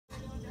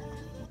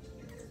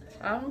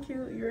I'm cute,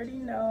 you already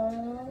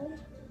know.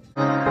 I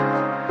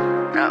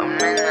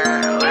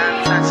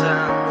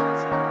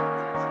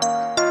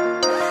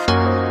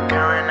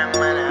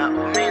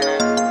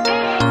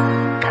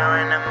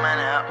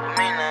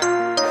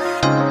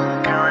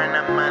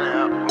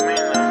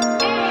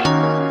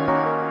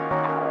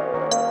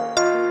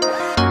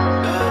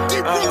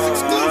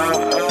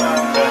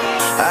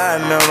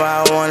remember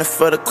I wanted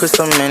for the quit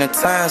so many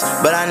times,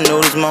 but I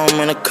knew this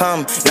moment would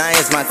come. Now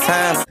it's my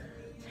time.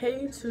 Hey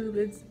YouTube,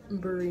 it's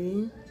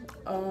Bree.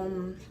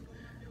 I'm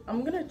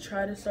gonna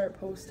try to start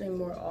posting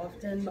more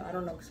often, but I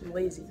don't know because I'm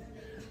lazy.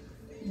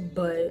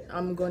 But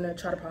I'm gonna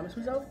try to promise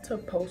myself to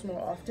post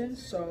more often.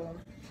 So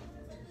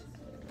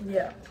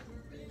yeah,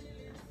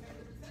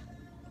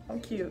 I'm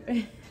cute.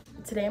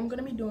 Today I'm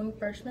gonna be doing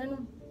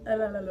freshman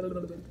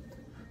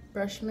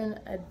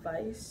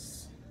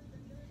advice,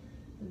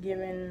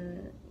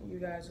 giving you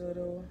guys a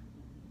little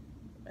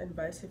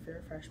advice if you're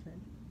a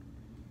freshman.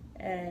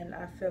 And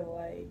I feel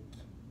like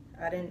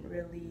I didn't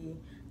really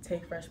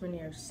take freshman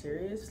year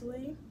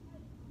seriously,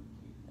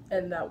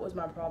 and that was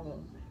my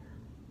problem.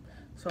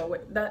 So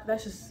wait,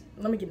 that's just,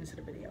 let me get into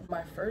the video.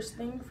 My first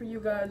thing for you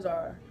guys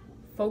are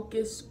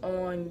focus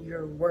on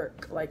your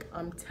work. Like,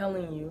 I'm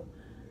telling you,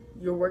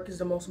 your work is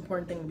the most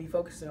important thing to be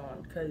focusing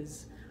on,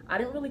 because I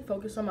didn't really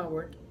focus on my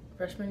work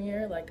freshman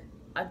year. Like,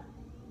 I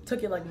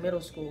took it like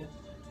middle school.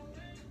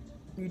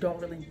 You don't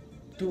really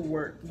do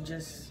work, you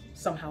just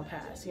somehow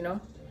pass, you know?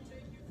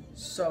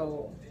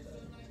 So,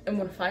 and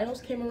when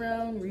finals came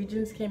around,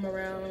 regions came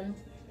around,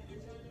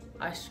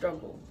 I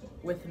struggled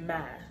with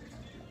math.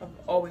 I've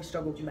always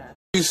struggled with math.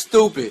 You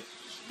stupid.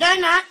 They're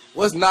not.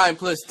 What's 9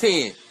 plus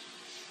 10?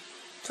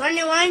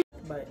 21.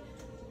 But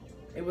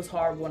it was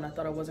horrible and I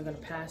thought I wasn't gonna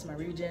pass my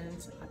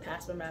regions. I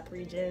passed my math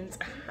regions.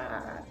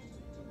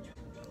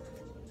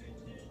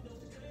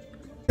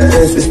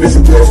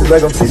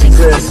 Like I'm teaching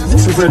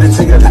class. Too ready to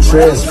take out the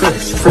trash.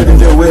 Freaking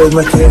their way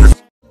my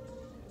cat.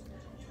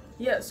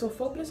 Yeah, so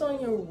focus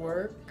on your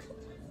work.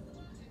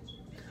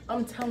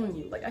 I'm telling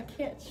you, like, I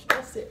can't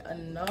stress it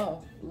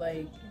enough.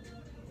 Like,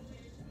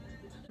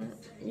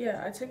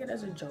 yeah, I took it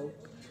as a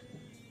joke,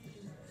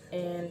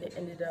 and it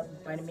ended up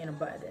biting me in the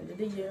butt at the end of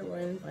the year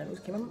when finals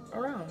came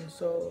around.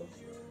 So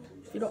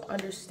if you don't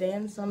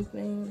understand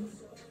something,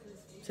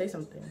 say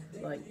something.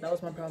 Like, that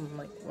was my problem.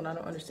 Like, when I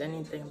don't understand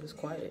anything, I'm just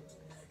quiet.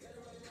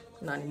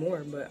 Not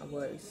anymore, but I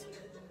was.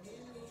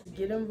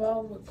 Get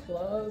involved with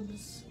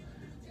clubs,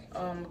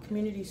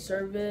 community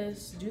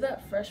service. Do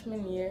that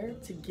freshman year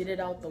to get it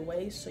out the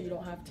way, so you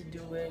don't have to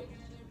do it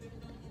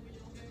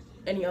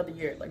any other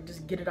year. Like,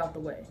 just get it out the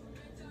way.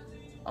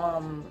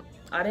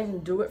 I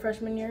didn't do it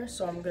freshman year,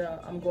 so I'm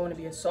going to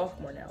be a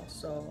sophomore now.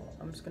 So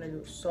I'm just gonna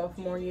do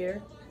sophomore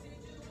year,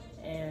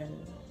 and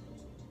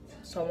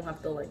so I won't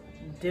have to like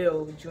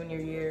deal with junior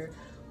year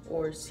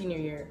or senior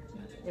year,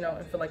 you know,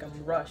 and feel like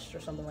I'm rushed or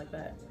something like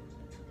that,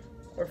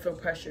 or feel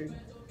pressured.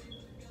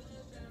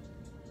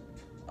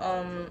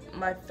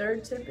 My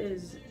third tip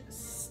is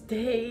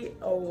stay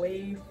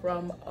away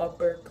from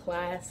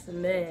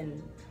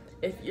upperclassmen.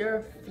 If you're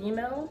a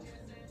female,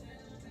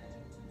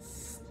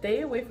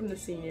 stay away from the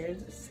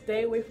seniors,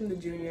 stay away from the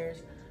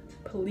juniors,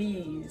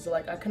 please.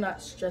 Like, I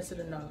cannot stress it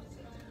enough.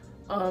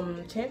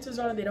 Chances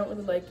are they don't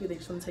really like you, they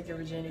just want to take your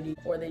virginity,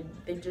 or they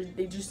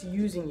just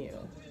using you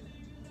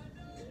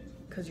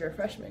because you're a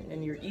freshman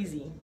and you're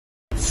easy.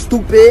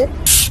 Stupid.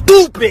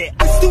 Stupid.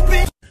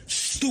 Stupid.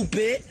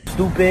 Stupid.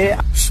 Stupid.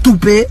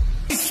 Stupid.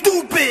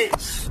 Stupid.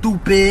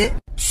 Stupid.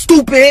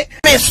 Stupid.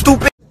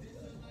 Stupid.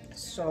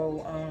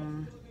 So,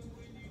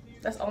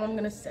 that's all I'm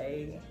gonna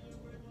say.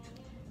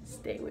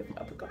 Stay away from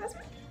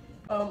upperclassmen.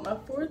 My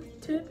fourth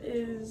tip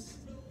is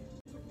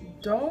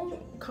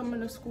don't come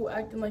into school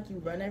acting like you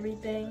run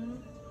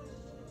everything.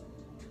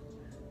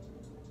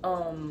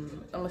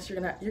 Unless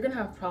you're gonna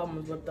have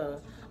problems with the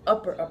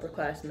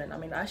upperclassmen. I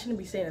mean, I shouldn't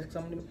be saying this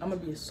because I'm gonna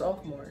be a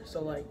sophomore.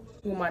 So like,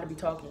 who am I to be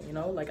talking? You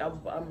know, like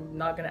I'm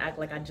not gonna act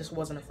like I just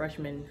wasn't a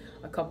freshman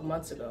a couple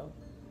months ago.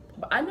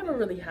 But I never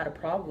really had a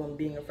problem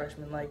being a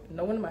freshman. Like,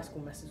 no one in my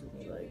school messes with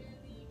me. Like,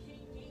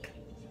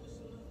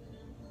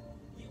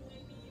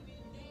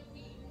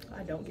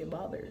 I don't get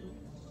bothered.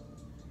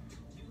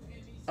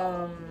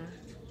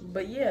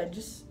 But yeah,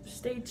 just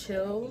stay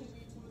chill.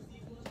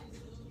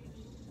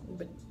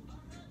 But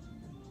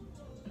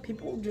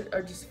people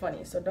are just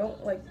funny, so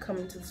don't like come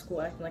into the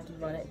school acting like you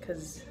run it,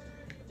 because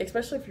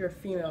especially if you're a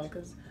female,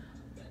 because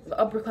the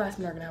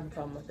upperclassmen are gonna have a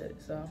problem with it.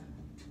 So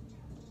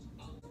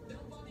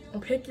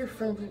pick your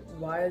friend group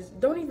wise.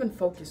 Don't even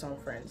focus on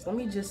friends. Let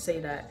me just say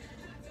that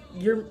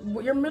your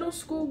middle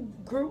school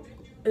group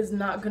is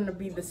not gonna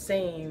be the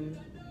same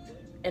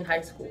in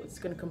high school. It's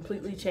gonna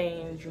completely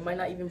change. You might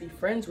not even be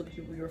friends with the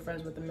people you were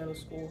friends with in middle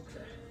school.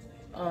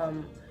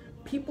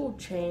 People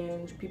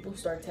change, people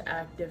start to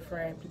act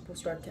different, people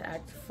start to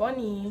act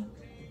funny.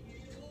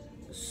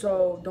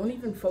 So don't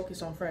even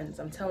focus on friends,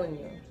 I'm telling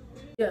you.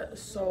 Yeah,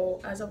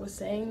 so as I was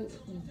saying,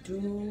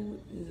 do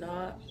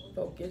not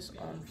focus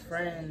on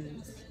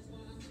friends.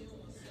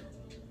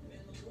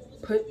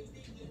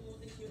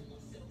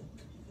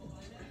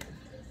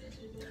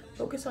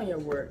 focus on your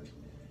work.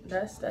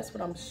 That's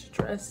what I'm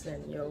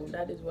stressing, yo.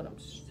 That is what I'm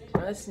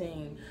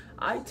stressing.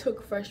 I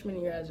took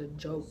freshman year as a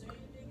joke.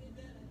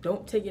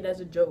 Don't take it as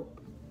a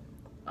joke.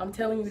 I'm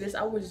telling you this,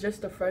 I was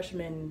just a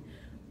freshman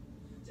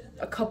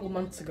a couple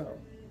months ago.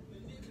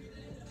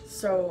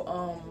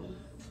 So,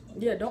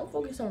 yeah, don't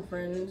focus on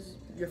friends.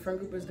 Your friend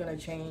group is gonna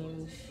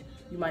change.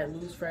 You might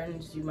lose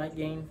friends, you might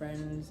gain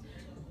friends.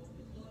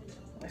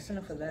 That's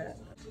enough of that.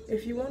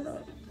 If you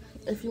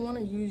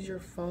wanna use your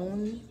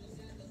phone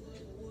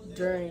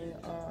during,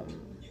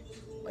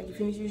 like if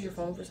you need to use your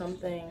phone for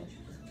something,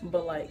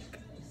 but like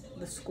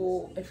the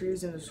school, if you're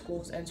using the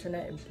school's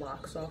internet, it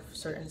blocks off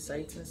certain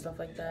sites and stuff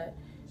like that.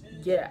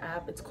 Get an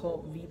app, it's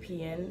called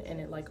VPN, and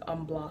it like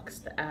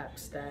unblocks the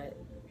apps that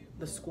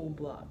the school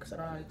blocks. I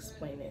don't know how to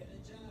explain it.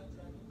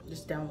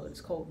 Just download it.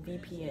 It's called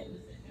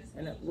VPN,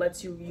 and it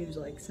lets you use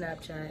like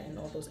Snapchat and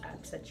all those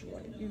apps that you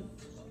want to use.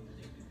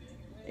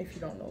 If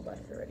you don't know about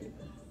it already.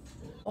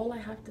 All I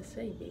have to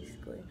say,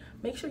 basically,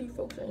 make sure you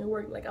focus on your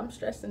work. Like, I'm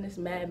stressing this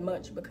mad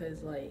much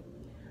because like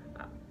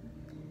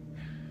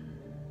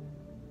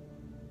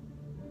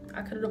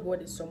I could have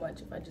avoided so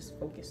much if I just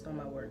focused on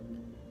my work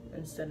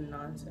instead of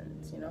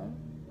nonsense, you know?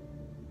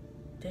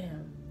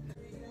 Damn.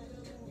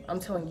 I'm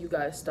telling you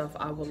guys stuff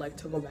I would like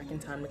to go back in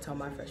time to tell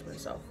my freshman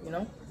self, you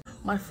know?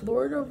 My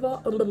Florida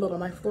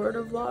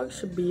vlog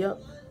should be up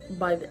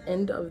by the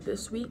end of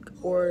this week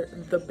or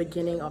the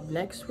beginning of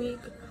next week.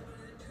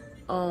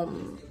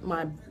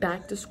 My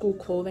back to school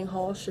clothing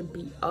haul should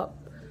be up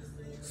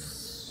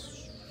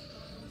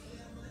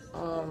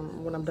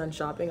when I'm done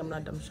shopping. I'm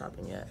not done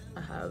shopping yet.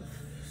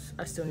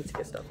 I still need to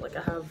get stuff. Like,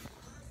 I have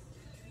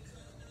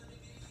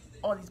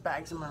all these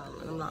bags in my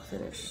room and I'm not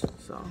finished.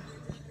 So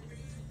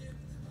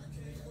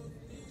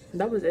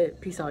that was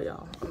it. Peace out,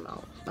 y'all. I'm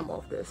out. I'm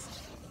off this.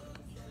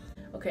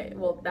 Okay,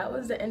 well, that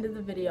was the end of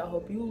the video. I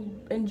hope you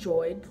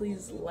enjoyed.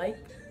 Please like,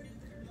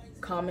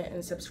 comment,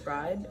 and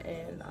subscribe,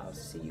 and I'll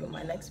see you in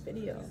my next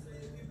video.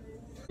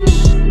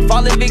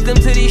 Falling victim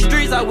to these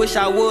streets, I wish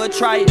I would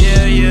try it.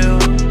 Yeah,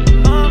 yeah.